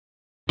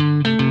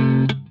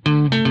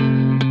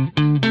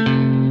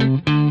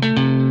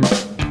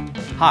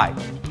Hi,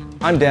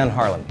 I'm Dan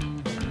Harlan,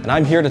 and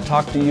I'm here to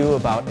talk to you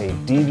about a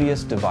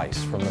devious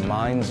device from the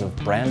minds of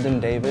Brandon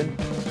David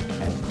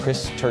and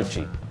Chris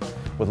Turchi.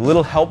 With a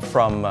little help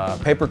from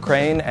Paper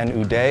Crane and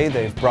Uday,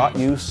 they've brought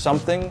you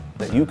something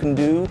that you can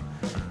do,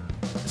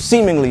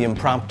 seemingly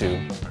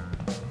impromptu,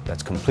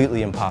 that's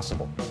completely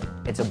impossible.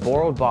 It's a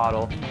borrowed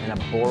bottle and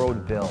a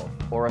borrowed bill,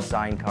 or a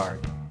signed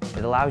card.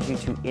 It allows you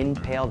to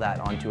impale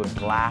that onto a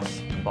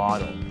glass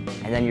bottle,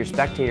 and then your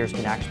spectators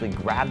can actually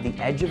grab the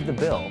edge of the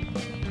bill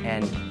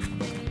and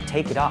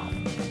take it off.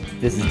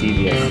 This is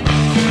Devious.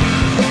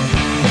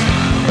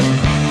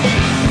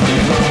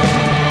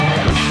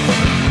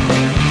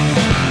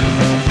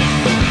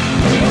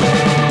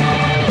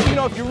 You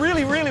know, if you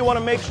really, really want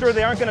to make sure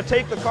they aren't going to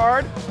take the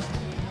card,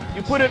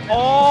 you put it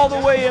all the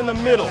way in the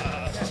middle,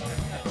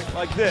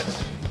 like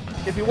this.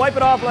 If you wipe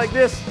it off like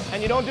this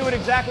and you don't do it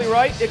exactly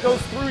right, it goes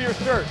through your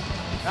shirt.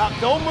 Now,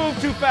 don't move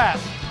too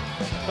fast.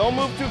 Don't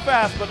move too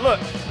fast, but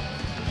look,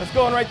 it's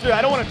going right through.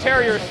 I don't want to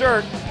tear your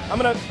shirt.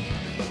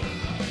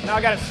 Now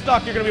I got it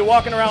stuck. You're going to be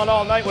walking around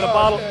all night with a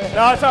bottle. Okay.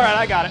 No, it's all right.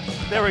 I got it.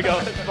 There we go.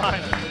 It's fine.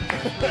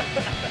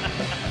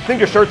 I think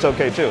your shirt's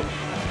okay, too.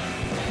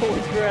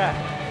 Holy crap.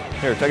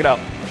 Here, take it out.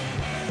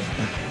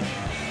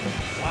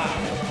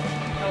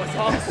 That was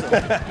awesome.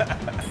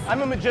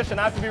 I'm a magician.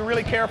 I have to be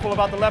really careful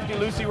about the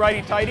lefty-loosey,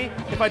 righty-tighty.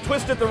 If I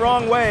twist it the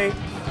wrong way,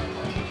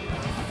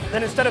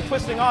 then instead of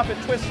twisting off,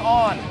 it twists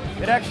on.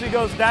 It actually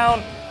goes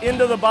down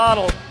into the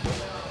bottle,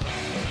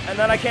 and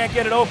then I can't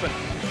get it open.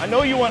 I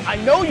know you want to. I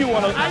do.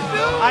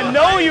 I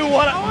know you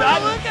want to. I want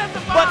to look at the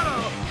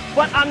bottle.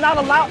 But I'm not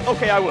allowed.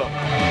 Okay, I will.